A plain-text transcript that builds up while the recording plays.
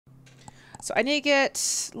So I need to get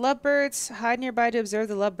lovebirds, hide nearby to observe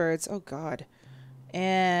the lovebirds. Oh god.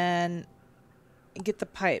 And get the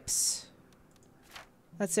pipes.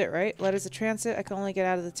 That's it, right? Letters of transit. I can only get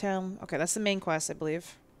out of the town. Okay, that's the main quest, I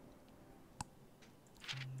believe.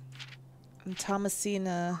 And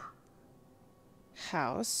Thomasina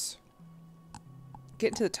house. Get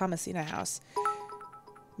into the Thomasina house.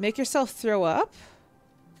 Make yourself throw up?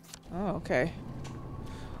 Oh, okay.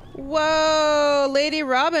 Whoa, Lady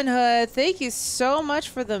Robin Hood. Thank you so much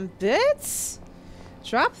for them bits.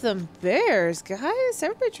 Drop them bears, guys.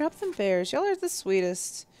 Everybody drop them bears. Y'all are the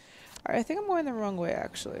sweetest. Alright, I think I'm going the wrong way,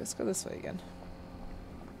 actually. Let's go this way again.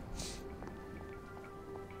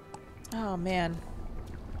 Oh, man.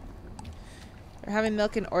 They're having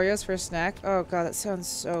milk and Oreos for a snack. Oh, God, that sounds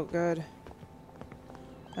so good.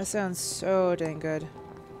 That sounds so dang good.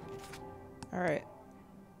 Alright.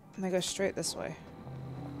 And I go straight this way.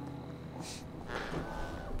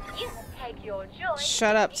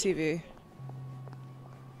 Shut up, TV.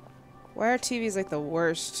 Why are TVs like the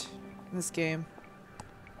worst in this game?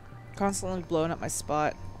 Constantly blowing up my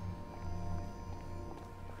spot.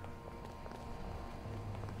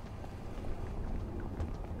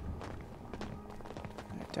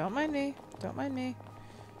 Right, don't mind me. Don't mind me.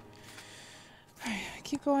 Alright,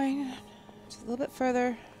 keep going. Just a little bit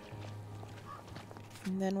further.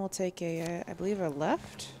 And then we'll take a, I believe, a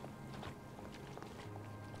left.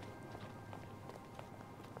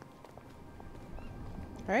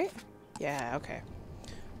 Right? Yeah, okay.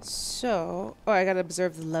 So, oh, I gotta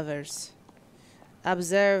observe the lovers.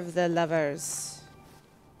 Observe the lovers.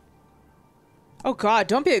 Oh god,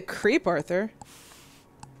 don't be a creep, Arthur.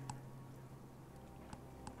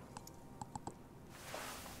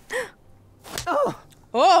 Oh!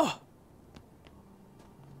 Oh!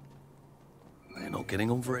 They're not getting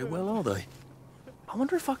on very well, are they? I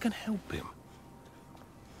wonder if I can help him.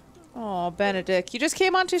 Oh, Benedict, you just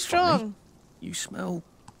came on too strong. Funny. You smell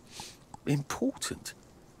important.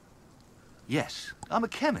 Yes, I'm a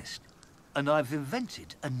chemist, and I've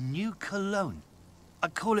invented a new cologne. I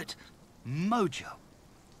call it Mojo.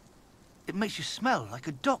 It makes you smell like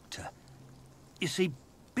a doctor. You see,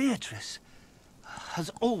 Beatrice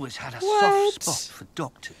has always had a soft spot for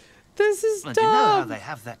doctors. This is And dumb. you know how they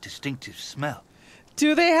have that distinctive smell?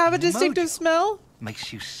 Do they have a distinctive Mojo smell?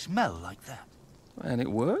 makes you smell like that. And it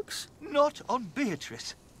works? Not on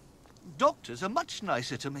Beatrice. Doctors are much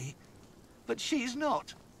nicer to me, but she's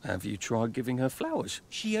not. Have you tried giving her flowers?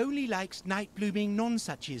 She only likes night-blooming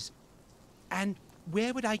nonsuches. And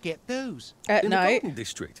where would I get those? At In the night? Garden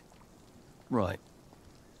District. Right.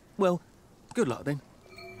 Well, good luck then.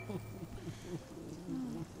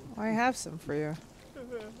 I have some for you.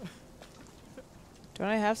 Don't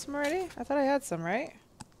I have some already? I thought I had some, right?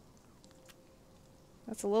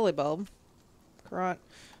 That's a lily bulb. Current.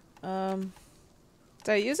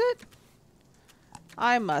 Did I use it?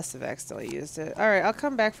 I must have accidentally used it. Alright, I'll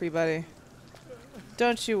come back for you, buddy.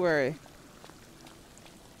 Don't you worry.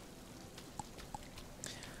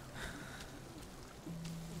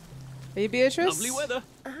 Are you Beatrice? Lovely weather.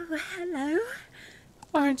 Oh, hello.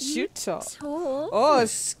 Aren't you tall? Tall. Oh,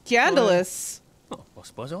 scandalous. Oh, I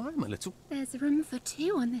suppose I am a little. There's room for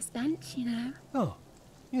two on this bench, you know. Oh,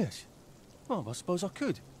 yes. Well, I suppose I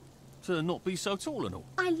could. To not be so tall and all.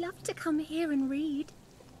 I love to come here and read.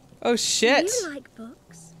 Oh, shit. Do you like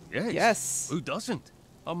books? Yes. Yes. Who doesn't?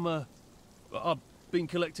 I've been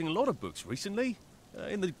collecting a lot of books recently.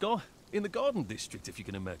 In the Garden District, if you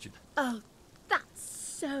can imagine. Oh, that's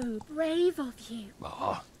so brave of you.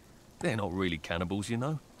 Ah, they're not really cannibals, you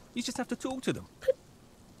know. You just have to talk to them. But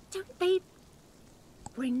don't they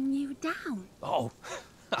bring you down? Oh,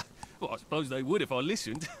 well, I suppose they would if I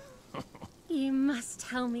listened. You must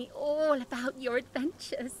tell me all about your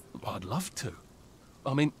adventures. I'd love to.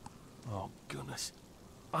 I mean, oh, goodness.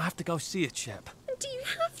 I have to go see a chap. Do you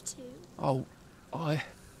have to? Oh, I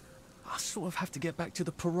sort of have to get back to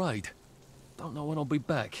the parade. Don't know when I'll be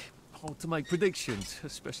back. Hard to make predictions,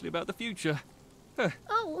 especially about the future.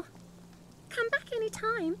 Oh, come back any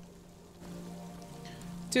time.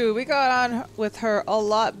 Dude, we got on with her a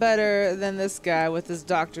lot better than this guy with his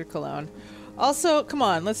Dr. Cologne. Also, come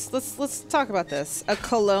on, let's talk about this. A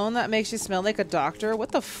cologne that makes you smell like a doctor?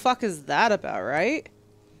 What the fuck is that about, right?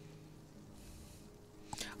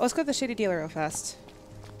 Oh, let's go to the Shady Dealer real fast.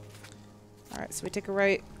 Alright, so we take a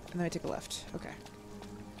right, and then we take a left. Okay.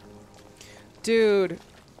 Dude,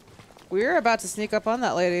 we're about to sneak up on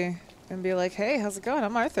that lady and be like, hey, how's it going?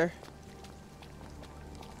 I'm Arthur.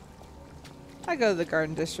 I go to the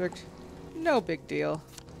Garden District. No big deal.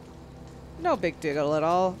 No big deal at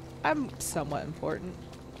all. I'm somewhat important.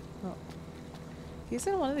 Oh. He's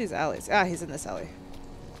in one of these alleys. Ah, he's in this alley.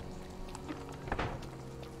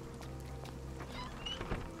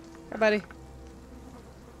 buddy.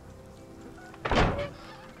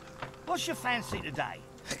 What's your fancy today?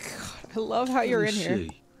 I love how you're in Let me here.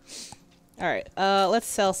 see. Alright, let's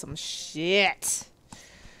sell some shit.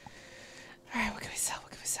 Alright, what can we sell? What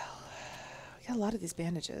can we sell? We got a lot of these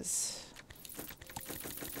bandages.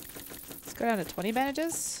 Let's go down to 20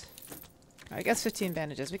 bandages. I guess 15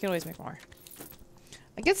 bandages. We can always make more.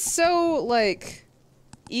 I get so, like,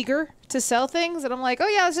 eager to sell things, and I'm like, oh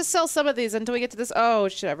yeah, let's just sell some of these until we get to this. Oh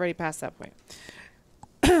shit, I've already passed that point.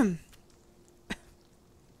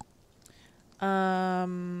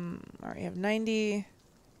 Alright, we have 90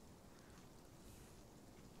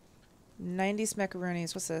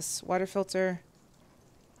 smackaroonies. What's this? Water filter.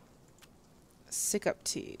 Sick up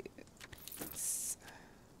tea. So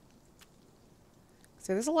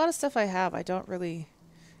there's a lot of stuff I have I don't really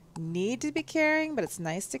need to be carrying, but it's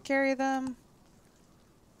nice to carry them.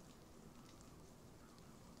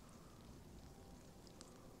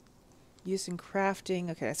 Use in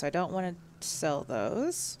crafting. Okay, so I don't want to sell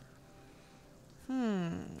those.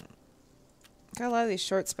 Got a lot of these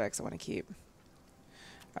short specs I want to keep.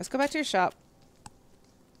 Alright, let's go back to your shop.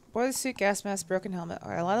 Boiler suit, gas mask, broken helmet.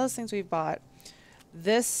 Alright, a lot of those things we've bought.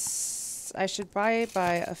 This, I should buy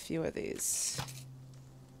a few of these.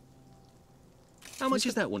 How much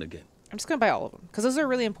is that one again? I'm just going to buy all of them, because those are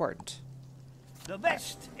really important. The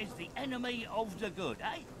best is the enemy of the good,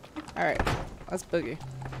 eh? Alright, let's boogie.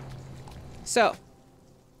 So,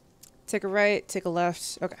 take a right, take a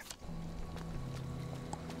left. Okay.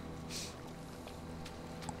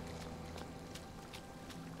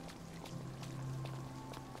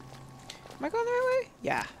 Am I going the right way?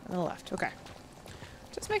 Yeah, on the left. Okay.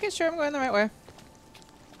 Just making sure I'm going the right way.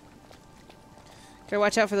 Gotta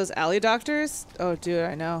watch out for those alley doctors. Oh, dude,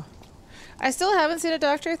 I know. I still haven't seen a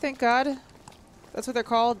doctor, thank God. That's what they're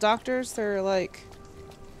called, doctors. They're like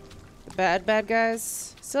the bad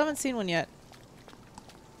guys. Still haven't seen one yet.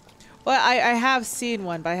 Well, I have seen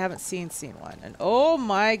one, but I haven't seen one. And oh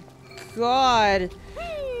my God.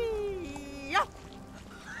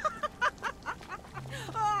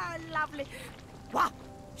 Oh, lovely. Wah.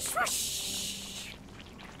 Swoosh.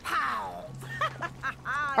 Pow.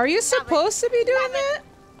 Are you supposed to be doing that?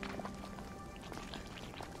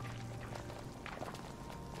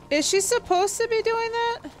 Is she supposed to be doing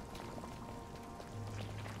that?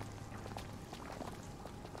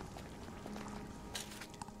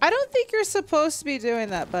 I don't think you're supposed to be doing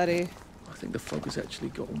that, buddy. I think the fog has actually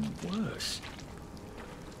gotten worse.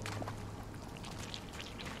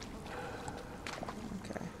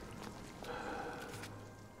 Okay.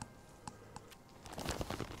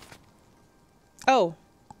 Oh.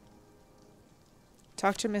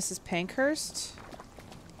 Talk to Mrs. Pankhurst.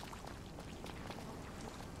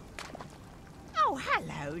 Oh,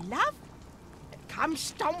 hello, love. Come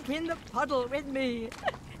stomp in the puddle with me.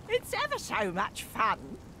 It's ever so much fun.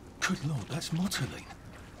 Good Lord, that's Motterling.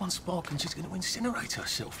 One spark and she's going to incinerate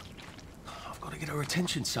herself. I've got to get her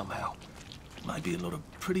attention somehow. Maybe a lot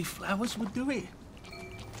of pretty flowers would do it.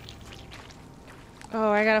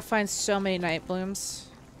 Oh, I gotta find so many night blooms.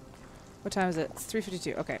 What time is it? It's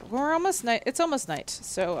 3:52. Okay, we're almost night. It's almost night,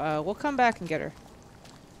 so we'll come back and get her.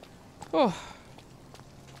 Oh.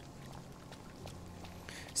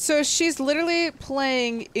 So she's literally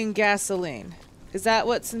playing in gasoline. Is that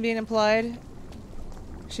what's being implied?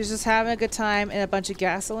 She's just having a good time in a bunch of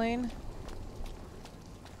gasoline?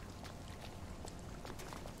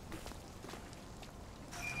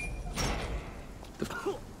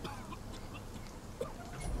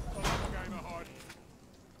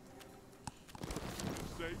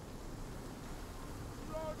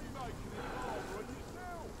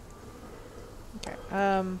 Okay,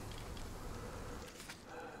 am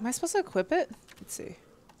I supposed to equip it? Let's see.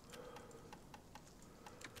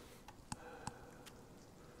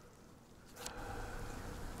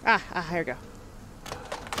 Here we go.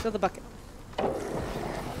 Fill the bucket.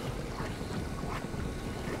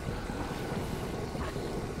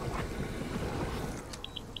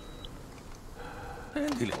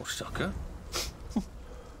 Handy little sucker.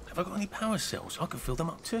 Have I got any power cells? I could fill them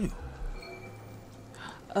up too.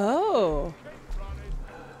 Oh.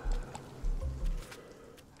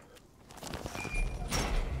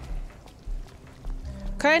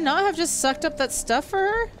 Could I not have just sucked up that stuff for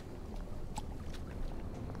her?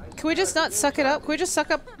 Can we just not suck it up? Can we just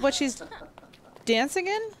suck up what she's dancing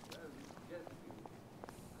in?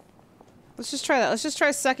 Let's just try that. Let's just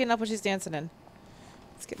try sucking up what she's dancing in.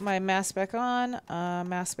 Let's get my mask back on.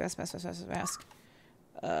 Mask. Here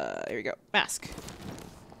we go. Mask.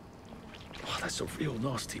 Oh, that's a real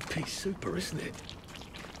nasty piece super, isn't it?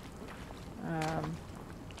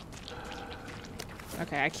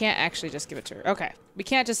 Okay, I can't actually just give it to her. Okay, we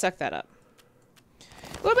can't just suck that up.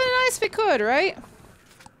 It would have been nice if we could, right?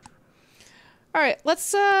 All right,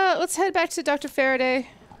 let's head back to Dr. Faraday.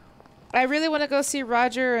 I really want to go see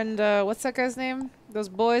Roger and what's that guy's name? Those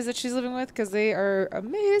boys that she's living with, because they are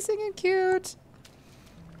amazing and cute.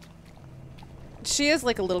 She is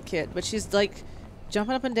like a little kid, but she's like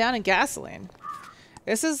jumping up and down in gasoline.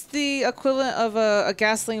 This is the equivalent of a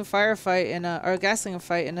gasoline firefight in or a gasoline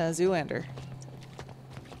fight in a Zoolander.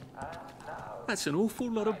 That's an awful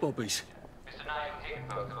lot of bobbies.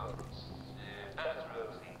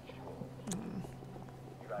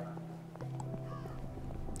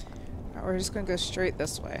 Alright, we're just gonna go straight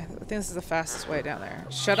this way. I think this is the fastest way down there.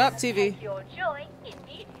 Shut up, TV. Your joy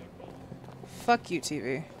immediately. Fuck you,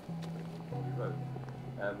 TV.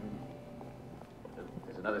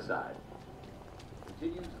 There's another side.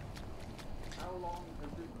 Continues. How long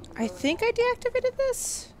has this been I think I deactivated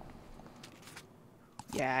this.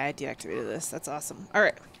 Yeah, I deactivated this. That's awesome.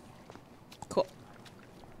 Alright. Cool.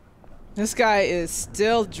 This guy is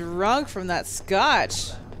still drunk from that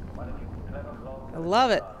scotch. I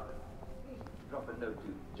love it. Drop a note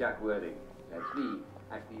to Jack Worthing. That's me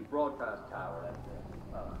at the broadcast tower at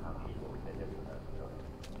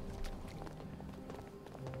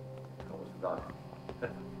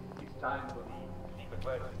it's time for the secret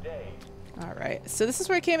word of the day. Alright, so this is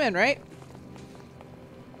where I came in, right?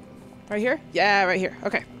 Right here? Yeah, right here.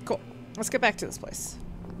 Okay, cool. Let's get back to this place.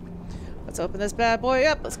 Let's open this bad boy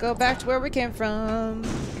up. Let's go back to where we came from.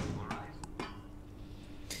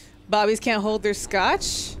 Bobbies can't hold their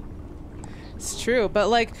scotch? It's true, but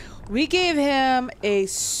like, we gave him a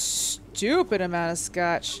stupid amount of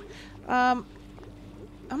scotch. I'm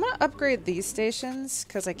gonna upgrade these stations,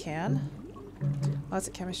 because I can. Oh, it's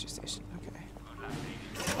a chemistry station. Okay.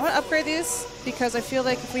 I want to upgrade these because I feel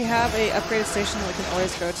like if we have a upgraded station that we can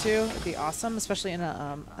always go to, it'd be awesome, especially in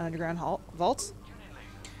a an underground vault.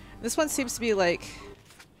 This one seems to be like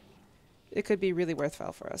it could be really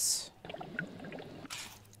worthwhile for us.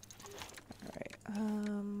 All right. All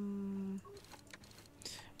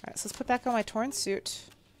right. So let's put back on my torn suit.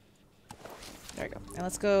 There we go. And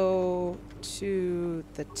let's go to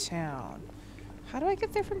the town. How do I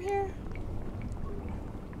get there from here?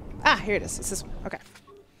 Ah, here it is. It's this one. Okay.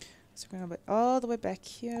 So we're going to go all the way back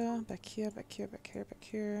here, back here, back here, back here, back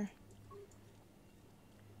here.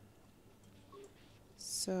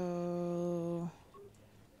 So...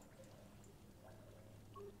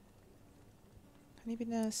 Honeybee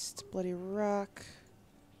Nest, Bloody Rock.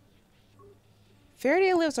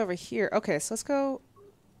 Faraday lives over here. Okay, so let's go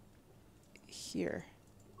here.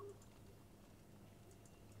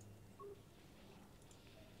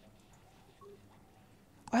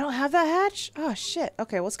 I don't have that hatch? Oh, shit.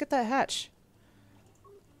 Okay, let's get that hatch.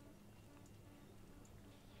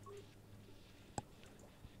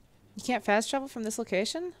 You can't fast travel from this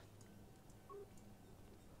location?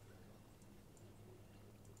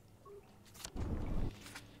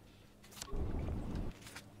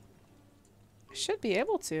 I should be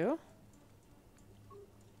able to.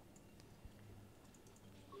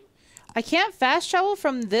 I can't fast travel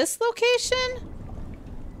from this location?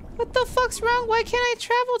 What the fuck's wrong? Why can't I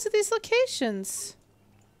travel to these locations?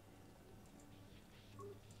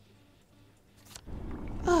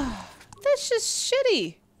 Ugh, that's just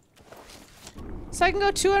shitty. So I can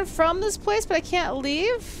go to and from this place, but I can't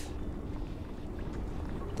leave?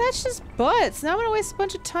 That's just butts. Now I'm gonna waste a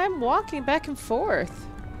bunch of time walking back and forth.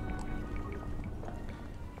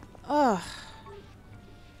 Ugh.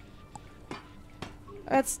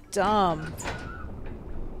 That's dumb.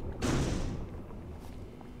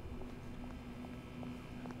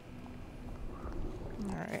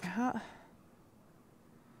 Alright, huh?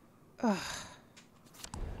 Ugh.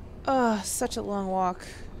 Ugh, such a long walk.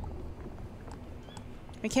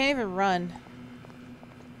 I can't even run.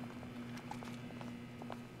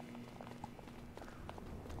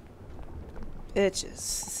 Bitches.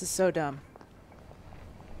 This is so dumb.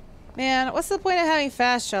 Man, what's the point of having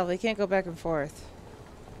fast travel? You can't go back and forth.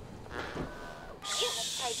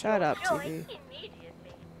 Shut up, TV.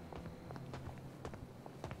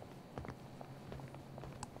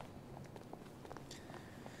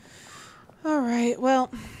 Alright, well.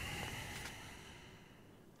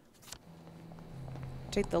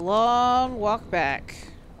 Take the long walk back.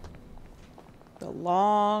 The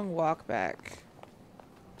long walk back.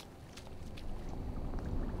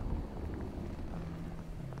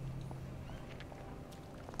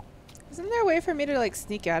 Isn't there a way for me to, like,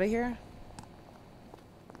 sneak out of here?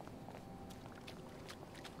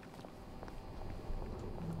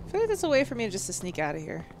 I feel like there's a way for me just to sneak out of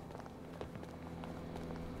here.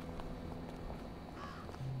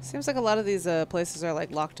 Seems like a lot of these places are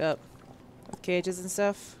like locked up with cages and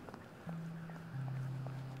stuff.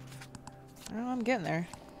 Oh, I'm getting there.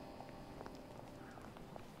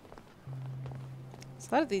 It's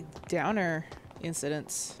a lot of the downer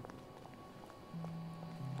incidents.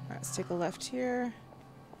 Alright, let's take a left here.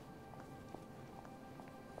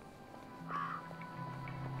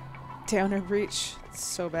 Downer breach. It's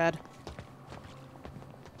so bad.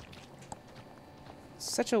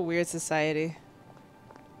 Such a weird society.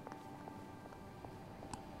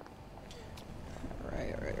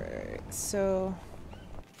 Right. So...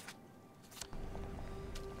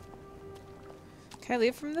 Can I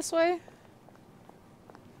leave from this way?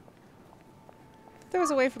 There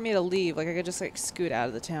was a way for me to leave. Like, I could just, like, scoot out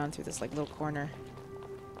of the town through this, like, little corner.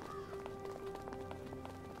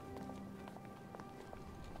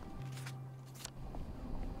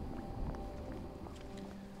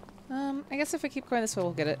 I guess if we keep going this way,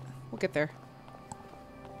 we'll get it. We'll get there.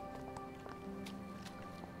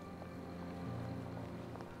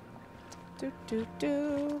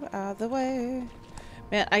 Out of the way.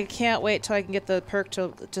 Man, I can't wait till I can get the perk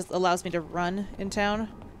to just allows me to run in town.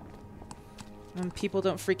 And people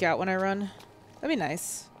don't freak out when I run. That'd be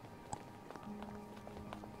nice.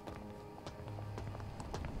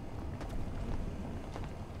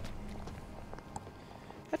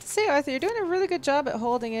 I have to say, Arthur, you're doing a really good job at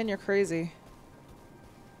holding in your crazy.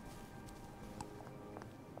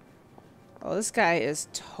 Oh, this guy is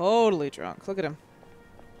totally drunk. Look at him.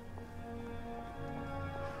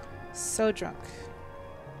 So drunk.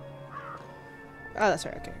 Oh, that's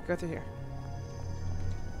right. Okay, go through here.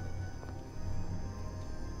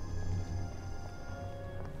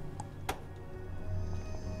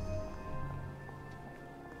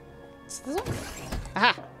 Is this one?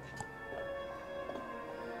 Aha!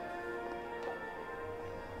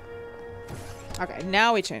 Okay,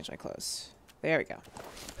 now we change my clothes. There we go.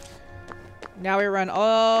 Now we run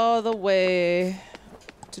all the way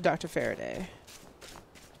to Dr. Faraday.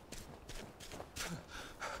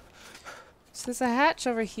 So there's a hatch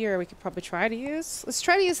over here we could probably try to use. Let's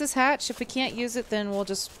try to use this hatch. If we can't use it, then we'll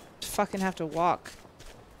just fucking have to walk.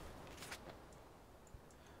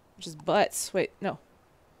 Which is butts. Wait, no.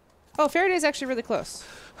 Oh, Faraday's actually really close.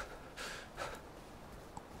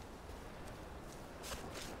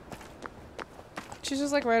 She's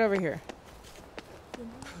just like right over here.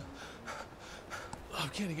 I'm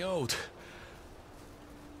getting old.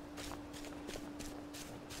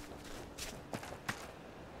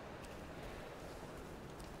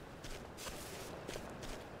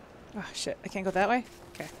 Oh shit, I can't go that way?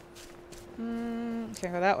 Okay.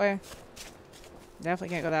 Can't go that way. Definitely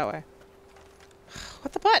can't go that way.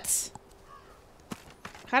 What the butts?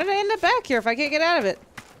 How did I end up back here if I can't get out of it?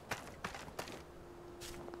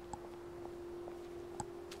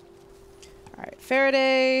 Alright,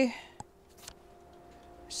 Faraday.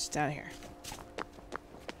 She's down here.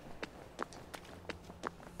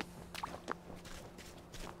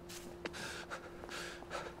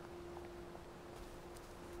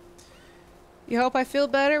 You hope I feel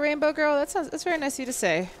better, Rainbow Girl? That's very nice of you to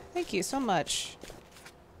say. Thank you so much.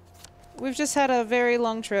 We've just had a very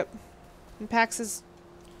long trip. And PAX is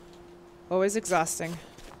always exhausting.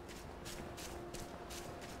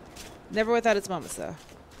 Never without its moments, though.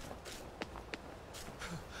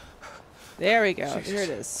 There we go. Jesus. Here it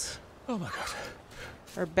is. Oh my god.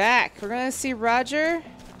 We're back. We're gonna see Roger.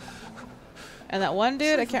 And that one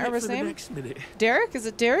dude, I can't remember his name. Next minute. Derek? Is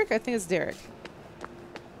it Derek? I think it's Derek.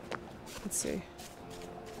 Let's see.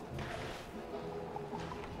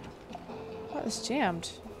 Oh, it's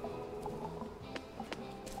jammed.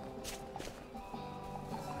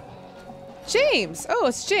 James! Oh,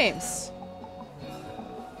 it's James.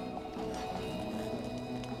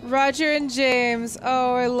 Roger and James.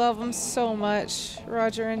 Oh, I love them so much.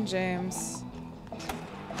 Roger and James.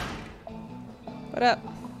 What up?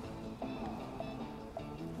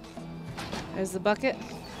 There's the bucket.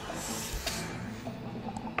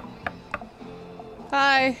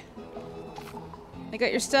 Hi. I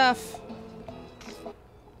got your stuff.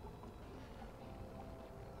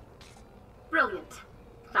 Brilliant.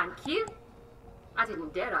 Thank you. I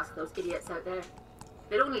didn't dare ask those idiots out there.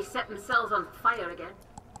 They'd only set themselves on fire again.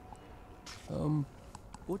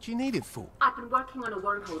 What do you need it for? I've been working on a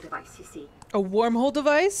wormhole device, you see. A wormhole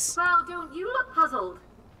device? Well, don't you look puzzled?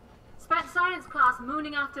 Spent science class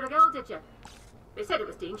mooning after a girl, did you? They said it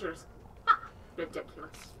was dangerous. Ha!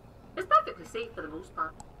 Ridiculous. It's perfectly safe for the most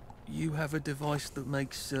part. You have a device that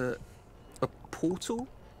makes a portal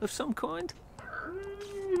of some kind?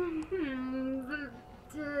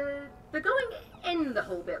 The going in the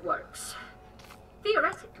hole bit works.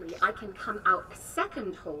 Theoretically, I can come out a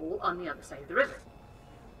second hole on the other side of the river.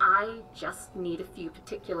 I just need a few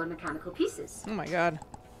particular mechanical pieces. Oh my god.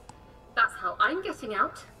 That's how I'm getting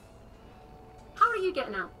out. How are you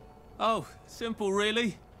getting out? Oh, simple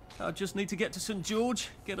really. I just need to get to St. George,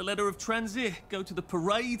 get a letter of transit, go to the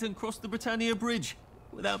parade and cross the Britannia Bridge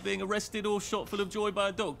without being arrested or shot full of joy by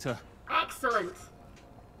a doctor. Excellent.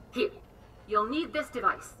 Here, you'll need this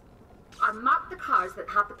device. I marked the cars that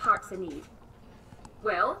have the parts I need.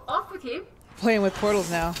 Well, off with you. Playing with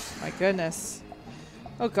portals now. My goodness.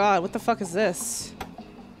 Oh god, what the fuck is this?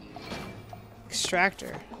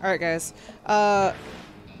 Extractor. Alright guys.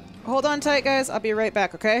 Hold on tight guys, I'll be right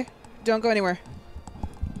back, okay? Don't go anywhere.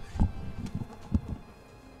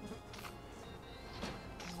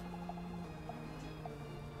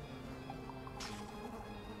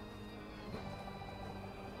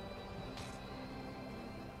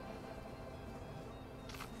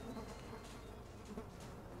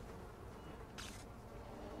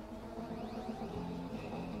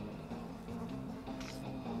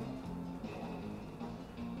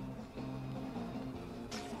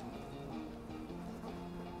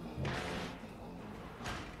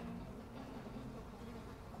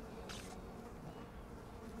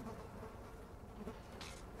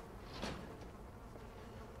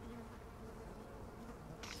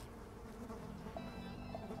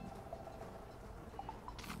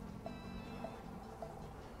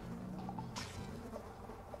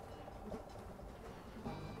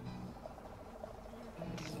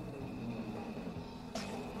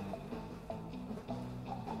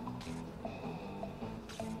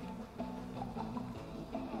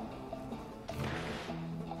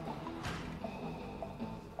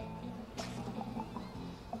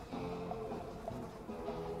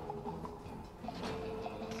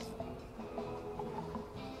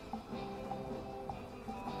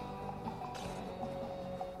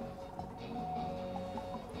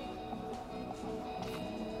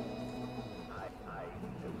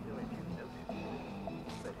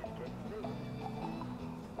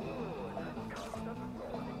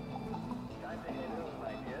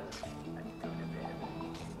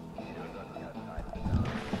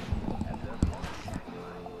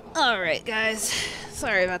 Alright guys,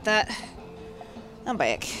 sorry about that. I'm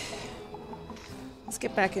back. Let's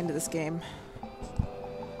get back into this game.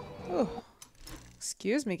 Oh,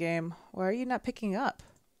 excuse me game, why are you not picking up?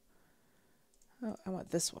 Oh, I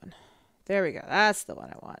want this one. There we go, that's the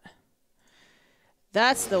one I want.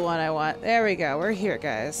 That's the one I want. There we go, we're here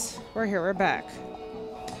guys. We're here, we're back.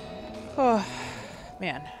 Oh,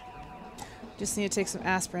 man. Just need to take some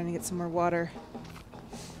aspirin and get some more water.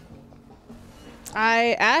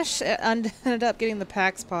 Ash ended up getting the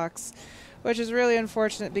Pax Pox, which is really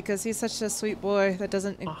unfortunate because he's such a sweet boy that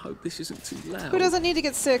doesn't. I hope this isn't too loud. Who doesn't need to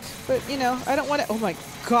get sick? But you know, I don't want to. Oh my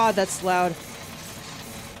god, that's loud.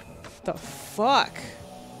 The fuck?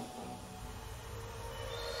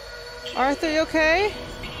 Arthur, you okay?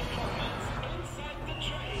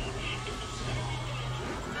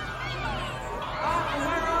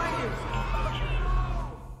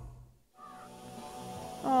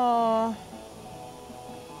 Aww.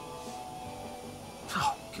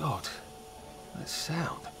 Oh, God. That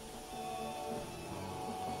sound.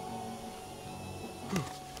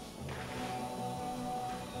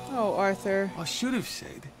 Oh, Arthur. I should have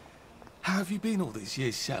said. How have you been all these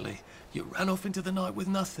years, Sally? You ran off into the night with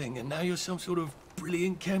nothing, and now you're some sort of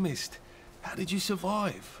brilliant chemist. How did you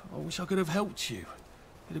survive? I wish I could have helped you.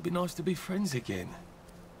 It'd be nice to be friends again,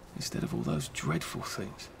 instead of all those dreadful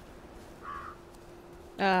things.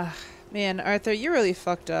 Man, Arthur, you're really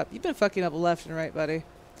fucked up. You've been fucking up left and right, buddy.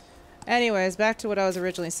 Anyways, back to what I was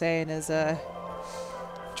originally saying is,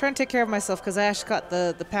 trying to take care of myself because Ash got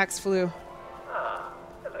the Pax flu. Ah,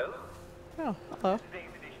 hello. Oh, hello.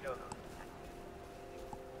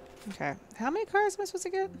 Okay, how many cars am I supposed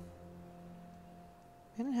to get?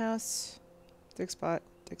 Abandoned house, dig spot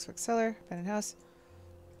cellar, abandoned house.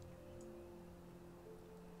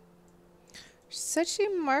 She said she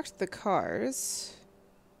marked the cars.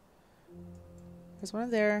 There's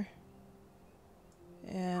one there.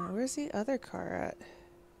 And where's the other car at?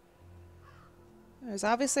 There's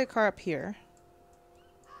obviously a car up here.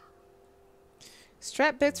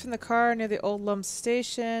 Strap bits from the car near the old Lump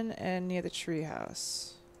station and near the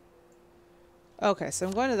treehouse. Okay, so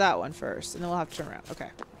I'm going to that one first, and then we'll have to turn around. Okay.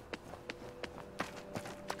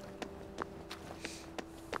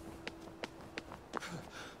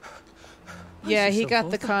 Yeah, he got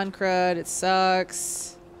the con crud. It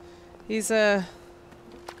sucks. He's all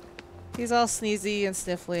sneezy and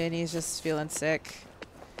sniffly, and he's just feeling sick.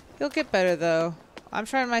 He'll get better, though. I'm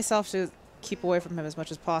trying myself to keep away from him as much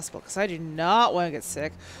as possible, because I do not want to get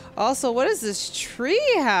sick. Also, what is this tree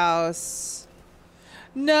house?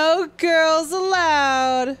 No girls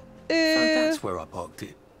allowed. So Ew. that's where I parked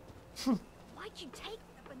it. Why'd you take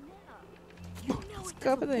the vanilla? You know it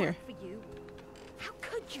go up doesn't in work here. for you. How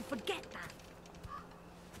could you forget that?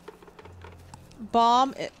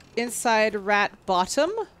 Bomb inside rat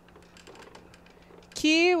bottom.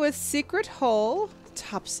 Key with secret hole.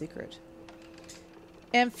 Top secret.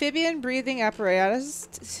 Amphibian breathing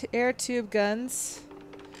apparatus. Air tube guns.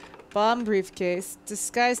 Bomb briefcase.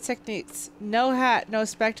 Disguise techniques. No hat, no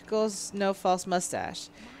spectacles, no false mustache.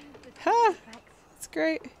 Ha! That's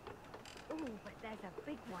great. Oh, but there's a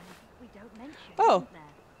big one we don't mention. Oh. Isn't there?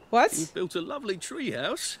 What? You built a lovely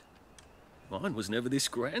treehouse. Mine was never this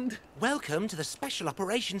grand. Welcome to the Special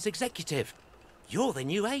Operations Executive. You're the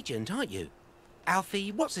new agent, aren't you?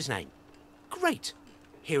 Alfie, what's his name? Great.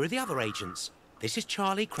 Here are the other agents. This is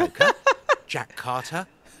Charlie Croker, Jack Carter,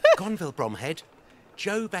 Gonville Bromhead,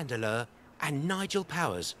 Joe Vandeleur, and Nigel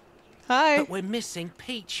Powers. Hi. But we're missing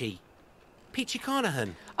Peachy. Peachy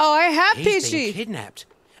Carnahan. Oh, I have He's been Peachy. kidnapped,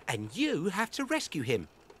 and you have to rescue him.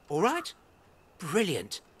 All right?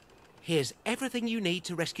 Brilliant. Here's everything you need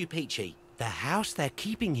to rescue Peachy. The house they're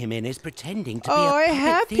keeping him in is pretending to be Oh, a I puppet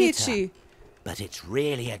have theatre, Peachy. but it's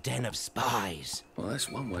really a den of spies. Well, that's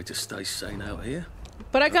one way to stay sane out here.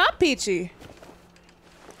 But I got Peachy.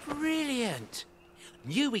 Brilliant.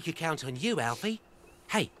 Knew we could count on you, Alfie.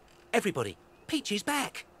 Hey, everybody, Peachy's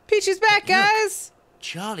back. Peachy's back, Look. guys.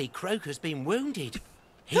 Charlie Croker's been wounded.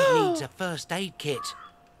 He needs a first aid kit.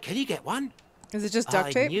 Can you get one? Is it just duct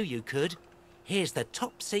I tape? knew you could. Here's the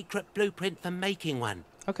top secret blueprint for making one.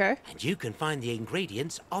 Okay. And you can find the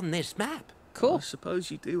ingredients on this map. Cool. I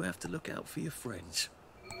suppose you do have to look out for your friends.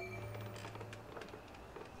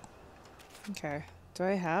 Okay. Do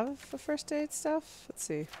I have the first aid stuff? Let's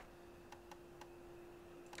see.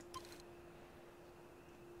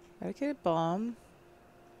 Dedicated bomb.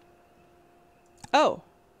 Oh.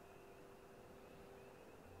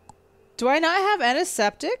 Do I not have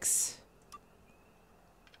antiseptics?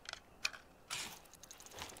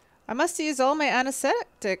 I must use all my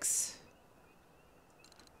antiseptics.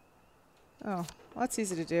 Oh, well, that's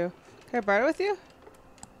easy to do. Can I barter with you?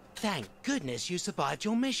 Thank goodness you survived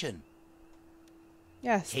your mission.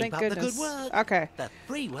 Yes, Keep thank up goodness. the good work. Okay. The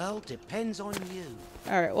free world depends on you.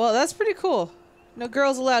 Alright, well, that's pretty cool. No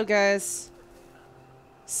girls allowed, guys.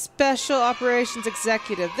 Special Operations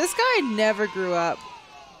Executive. This guy never grew up.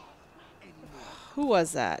 Who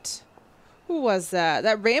was that? Who was that?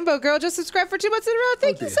 That Rainbow Girl just subscribed for 2 months in a row.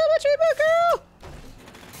 Thank you so much, Rainbow Girl!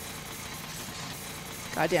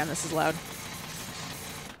 God damn, this is loud.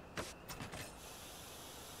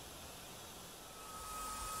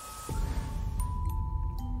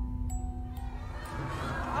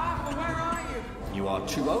 You are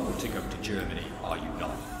too old to go to Germany, are you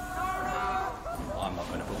not? I'm not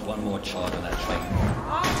going to put one more child on that train.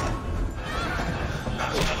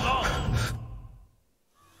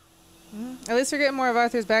 At least we're getting more of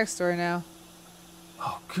Arthur's backstory now.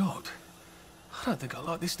 Oh, God. I don't think I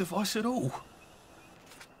like this device at all.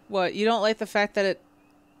 What, you don't like the fact that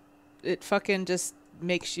it fucking just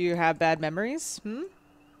makes you have bad memories? Hmm?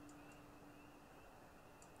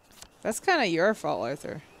 That's kind of your fault,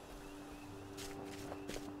 Arthur.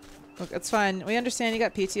 Look, it's fine. We understand you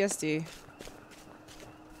got PTSD.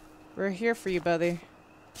 We're here for you, buddy.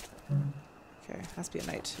 Okay, has to be a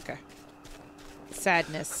night. Okay.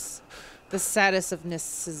 Sadness. The saddest of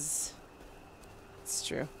nisses. It's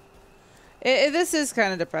true. This is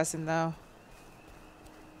kind of depressing, though.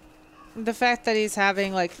 The fact that he's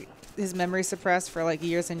having, like, his memory suppressed for, like,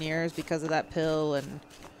 years and years because of that pill, and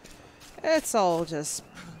it's all just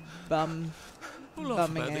bumming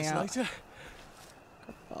me out. Later.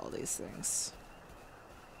 All these things.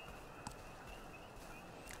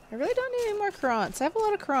 I really don't need any more crons. I have a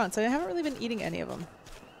lot of crons. I haven't really been eating any of them.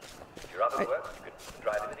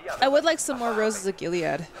 I would like some more Roses of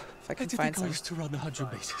Gilead, if I can find some. I used to run the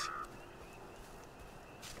 100 meters.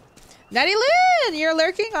 Natty Lynn, you're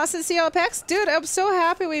lurking. Austin C. Pex. Dude, I'm so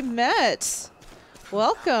happy we met.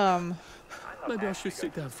 Welcome. Maybe I should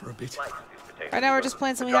sit down for a bit. Right now we're just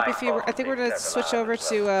playing something Happy Fever. I think we're going to switch over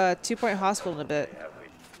to 2 Point Hospital in a bit.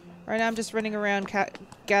 Right now I'm just running around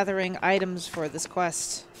gathering items for this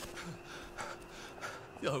quest.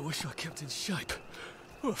 I wish I kept in shape.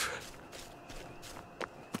 Oof.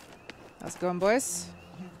 How's it going, boys?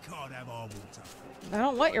 You can't have our water. I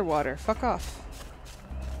don't want your water. Fuck off.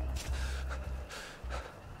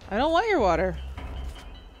 I don't want your water.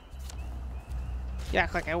 You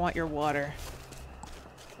act like I want your water.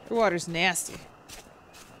 Your water's nasty.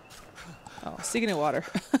 Oh, speaking of water.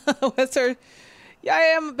 What's our... Yeah, I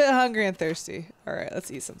am a bit hungry and thirsty. Alright,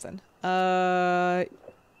 let's eat something.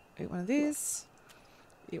 Eat one of these.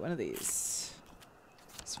 Eat one of these.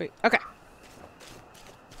 Sweet. Okay.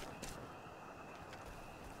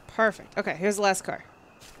 Perfect. Okay, here's the last car.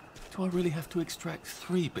 Do I really have to extract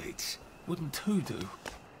 3 bits? Wouldn't 2 do?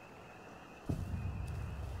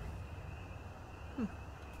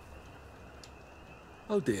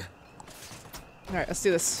 Oh dear. Alright, let's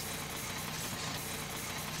do this.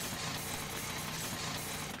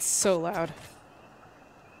 It's so loud.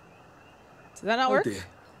 Did that not work? Dear.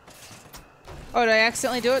 Oh, did I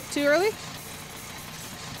accidentally do it too early?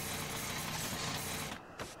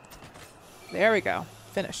 There we go.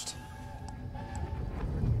 Finished.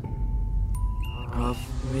 Are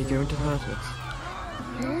we going to hurt us?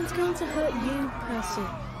 No one's going to hurt you, Percy.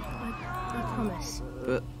 I promise.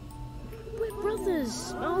 But we're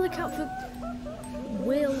brothers. I'll look out for...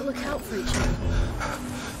 We'll look out for each other.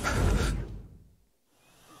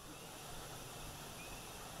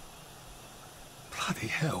 Bloody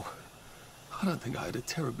hell. I don't think I had a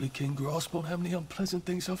terribly keen grasp on how many unpleasant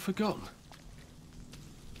things I've forgotten.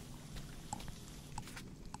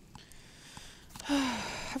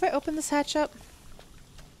 Have I opened this hatch up?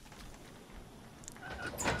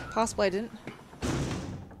 Possibly I didn't.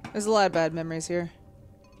 There's a lot of bad memories here.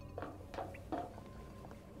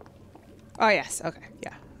 Oh yes, okay,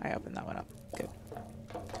 yeah. I opened that one up. Good.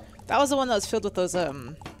 That was the one that was filled with those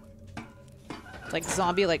like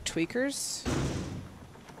zombie like tweakers.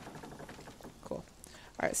 Cool.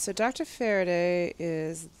 Alright, so Dr. Faraday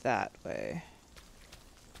is that way.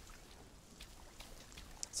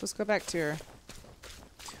 So let's go back to her.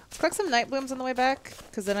 Let's collect some night blooms on the way back,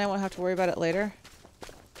 because then I won't have to worry about it later.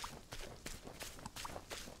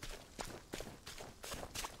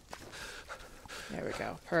 There we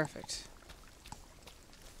go. Perfect.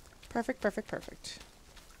 Perfect, perfect, perfect.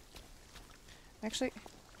 Actually...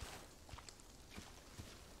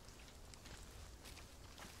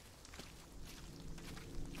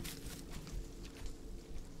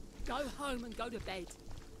 Go home and go to bed.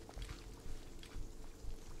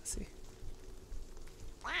 Let's see.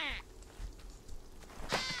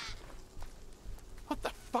 What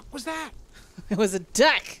the fuck was that? It was a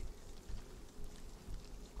duck!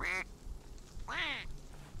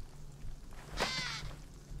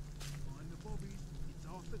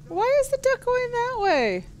 Why is the duck going that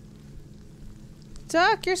way?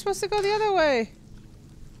 Duck, you're supposed to go the other way.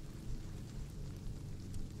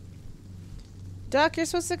 Duck, you're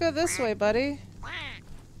supposed to go this way, buddy.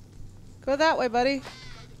 Go that way, buddy.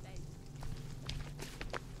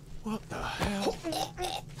 What the hell?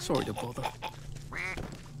 Sorry to bother.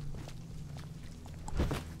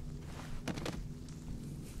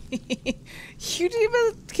 You didn't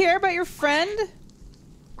even care about your friend?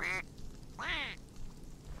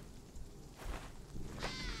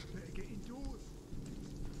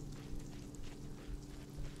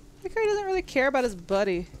 That guy doesn't really care about his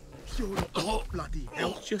buddy. Oh, bloody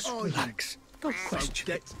hell. Just relax. No question.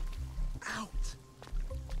 Get out.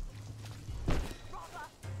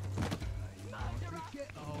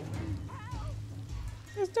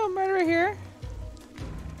 There's no murderer here.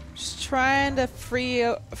 Just trying to free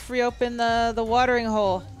open the watering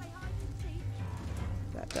hole.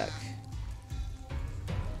 That duck.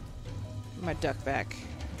 Get my duck back.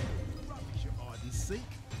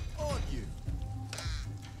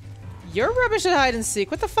 You're rubbish at hide and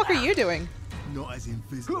seek. What the fuck are you doing? Not as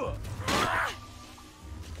invisible.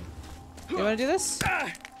 You want to do this?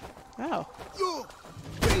 Oh.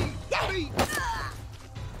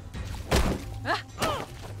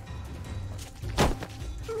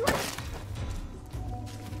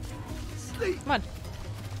 Come on.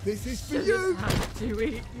 This is for you. Have to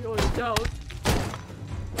eat your dog.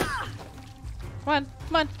 Come on.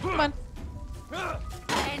 Come on. Come on.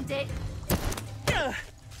 End it.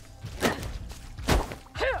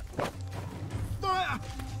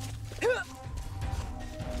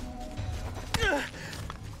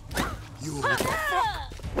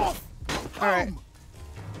 Alright.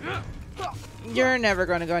 You're never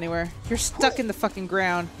going to go anywhere. You're stuck in the fucking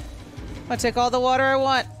ground. I'm gonna take all the water I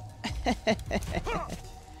want.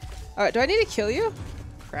 Alright, do I need to kill you?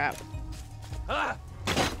 Crap.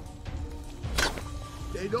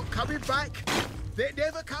 They're not coming back. They're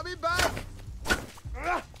never coming back.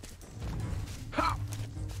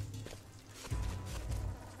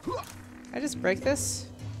 I just break this?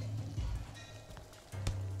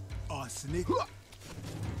 Arsenic.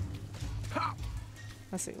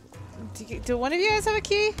 Let's see. Do one of you guys have a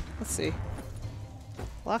key? Let's see.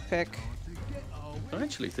 Lockpick. I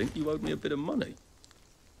actually think you owed me a bit of money.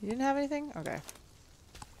 You didn't have anything? Okay.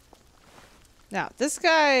 Now, this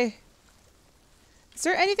guy... Is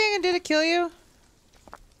there anything I can do to kill you?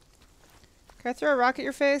 Can I throw a rock at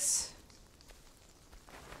your face?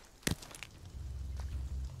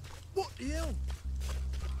 What the hell?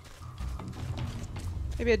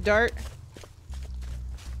 Maybe a dart.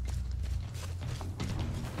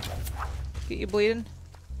 Get you bleeding.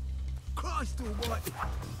 Christ almighty.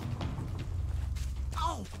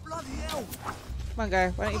 Oh, bloody hell. Come on, guy.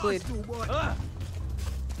 Why don't you bleed? Christ almighty.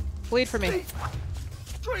 Bleed for me.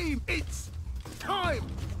 Dream, it's time.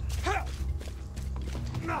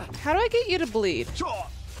 How do I get you to bleed?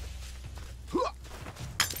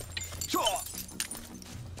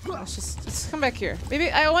 Let's come back here.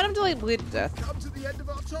 Maybe I want him to like bleed to death. Come to the end of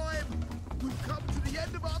our time. We've come to the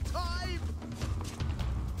end of our time.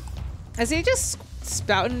 Is he just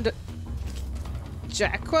spouting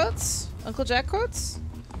Jack quotes? Uncle Jack quotes?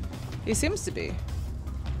 He seems to be.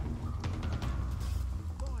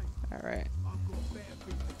 Alright. I've got better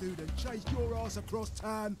things to do than chase your ass across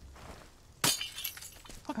town.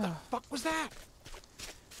 What the fuck was that?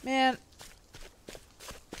 Man.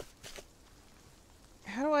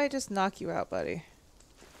 How do I just knock you out, buddy?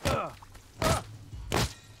 Fuck.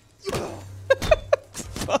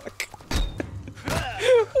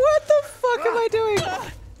 What the fuck am I doing?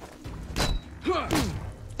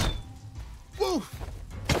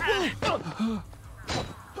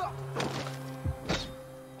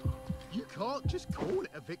 You can't just call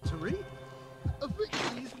it a victory. A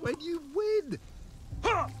victory is when you win.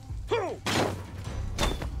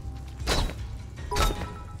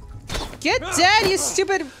 Get dead, you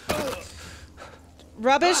stupid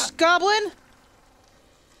rubbish goblin!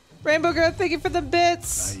 Rainbow Girl, thank you for the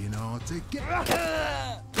bits. You know how to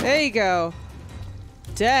get. There you go.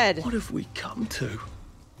 Dead. What have we come to?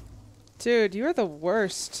 Dude, you are the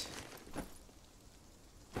worst.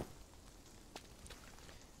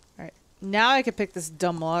 Alright, now I can pick this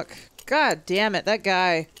dumb lock. God damn it, that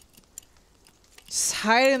guy. Just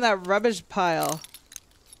hiding in that rubbish pile.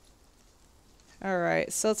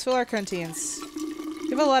 Alright, so let's fill our canteens. We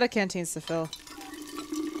have a lot of canteens to fill.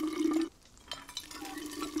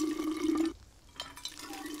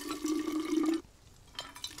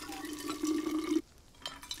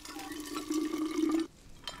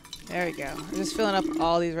 There we go. I'm just filling up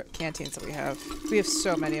all these canteens that we have. We have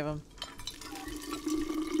so many of them.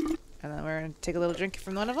 And then we're going to take a little drink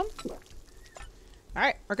from one of them.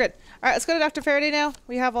 Alright, we're good. Alright, let's go to Dr. Faraday now.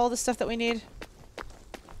 We have all the stuff that we need.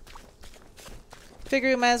 Figure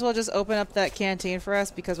we might as well just open up that canteen for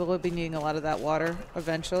us because we'll be needing a lot of that water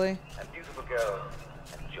eventually. A beautiful girl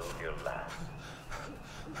and jovial laugh.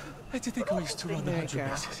 I did think I used to run the 100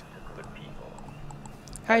 races.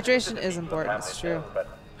 Hydration is important, it's true.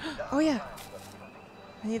 Oh yeah.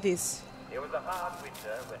 I need these. It was a hard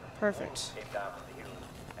winter when Perfect. came down from the hills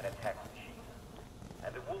and attacked the sheep.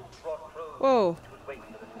 And the wolves brought crows Whoa. which was waiting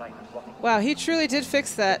for the sight of rotting. Wow, he truly did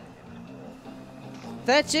fix that.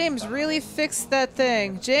 That James really fixed that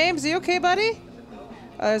thing. James, are you okay, buddy?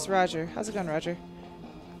 Oh, there's Roger. How's it going, Roger?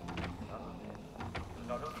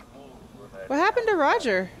 What happened to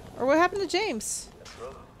Roger? Or what happened to James?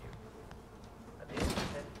 There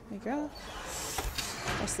you go.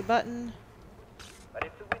 Press the button. But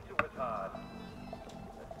if the winter was hard,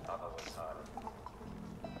 the summer was harder.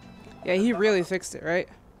 Yeah, he really fixed it, right?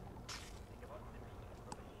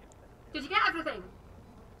 Did you get everything?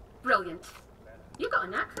 Brilliant. You got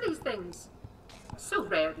a knack for these things. So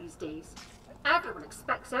rare these days. Everyone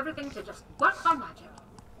expects everything to just work by magic.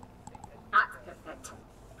 That's perfect.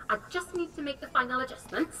 I just need to make the final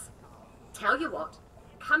adjustments. Tell you what,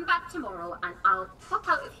 come back tomorrow and I'll pop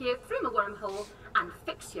out of here through my wormhole and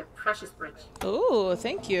fix your precious bridge. Oh,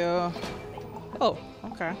 thank you. Oh,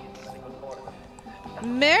 okay.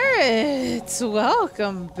 Merritt,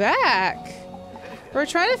 welcome back. We're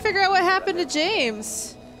trying to figure out what happened to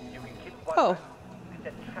James. Oh.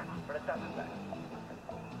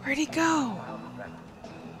 Where'd he go?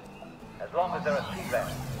 As long as there are 3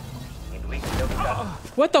 left, in weeks they'll be done.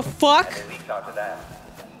 What the fuck? And a week after that,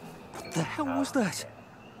 What the hell was that?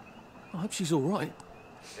 I hope she's all right.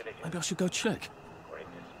 Maybe I should go check.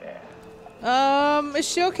 Is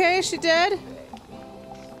she okay? Is she dead?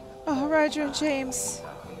 Oh, Roger and James.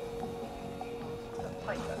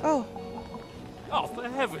 Oh. Oh, for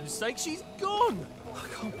heaven's sake, she's gone! I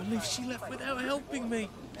can't believe she left without helping me.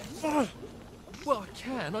 Oh. Well, I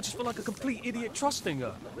can. I just feel like a complete idiot trusting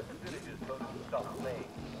her.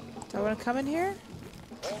 Do I want to come in here?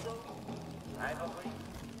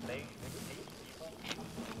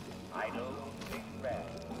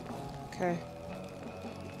 Okay.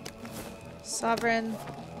 Sovereign.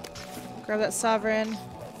 Grab that sovereign.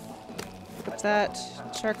 Pick up that.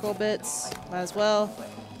 Charcoal bits. Might as well.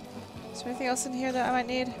 Is there anything else in here that I might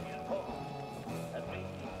need?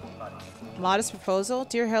 Modest proposal.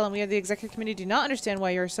 Dear Helen, we of the executive committee do not understand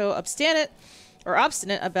why you are so obstinate or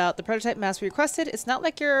obstinate about the prototype mask we requested, it's not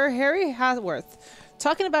like you're Harry Haworth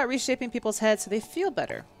talking about reshaping people's heads so they feel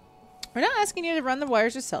better. We're not asking you to run the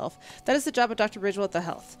wires yourself. That is the job of Dr. Bridgewell at the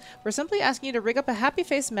Health. We're simply asking you to rig up a happy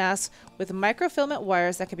face mask with microfilament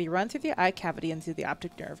wires that can be run through the eye cavity and through the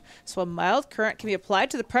optic nerve, so a mild current can be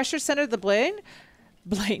applied to the pressure center of the brain.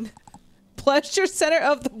 Pleasure center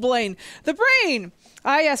of the brain. The brain!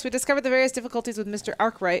 Ah, yes, we discovered the various difficulties with Mr.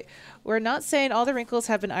 Arkwright. We're not saying all the wrinkles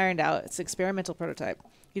have been ironed out. It's an experimental prototype.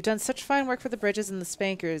 You've done such fine work for the Bridges and the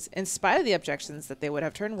Spankers, in spite of the objections that they would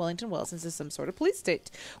have turned Wellington Wells into some sort of police state,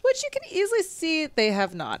 which you can easily see they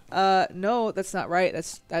have not. No, that's not right.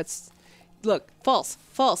 That's, look, false.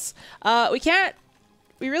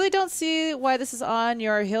 We really don't see why this is on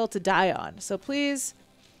your hill to die on. So please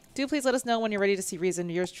let us know when you're ready to see reason.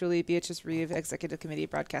 Yours truly, Beatrice Reeve, Executive Committee,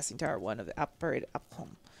 Broadcasting Tower 1 of the Parade up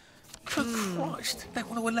home. Good Christ, they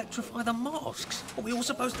want to electrify the masks. Are we all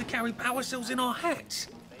supposed to carry power cells in our hats?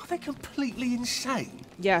 Are they completely insane?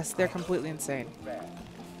 Yes, they're completely insane.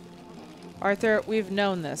 Arthur, we've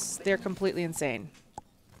known this. They're completely insane.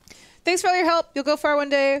 Thanks for all your help. You'll go far one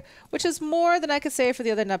day, which is more than I could say for the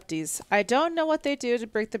other nupties. I don't know what they do to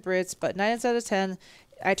break the Brits, but 9 out of 10,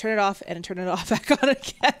 I turn it off and turn it off back on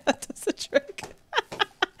again. That does the trick.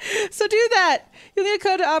 So do that. You'll need a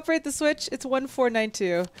code to operate the switch. It's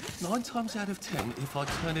 1492. 9 times out of 10, if I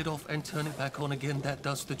turn it off and turn it back on again, that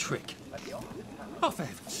does the trick. Oh, for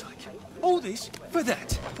heaven's sake. All this for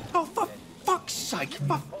that. Oh, for fuck's sake.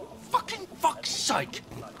 For fucking fuck's sake.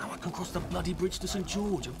 Now I can cross the bloody bridge to St.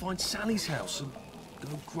 George and find Sally's house and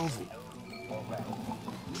go grovel.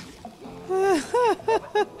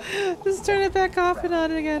 Just turn it back off and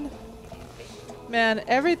on again. Man,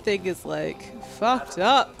 everything is like fucked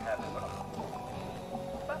up.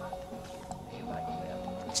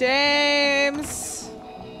 James!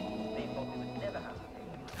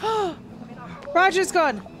 Roger's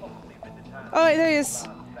gone! Oh, wait, there he is.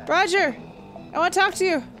 Roger! I want to talk to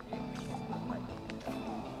you.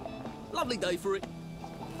 Lovely day for it.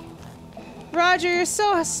 Roger, you're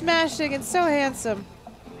so smashing and so handsome.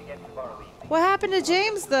 What happened to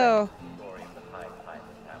James, though?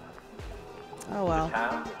 Oh, well.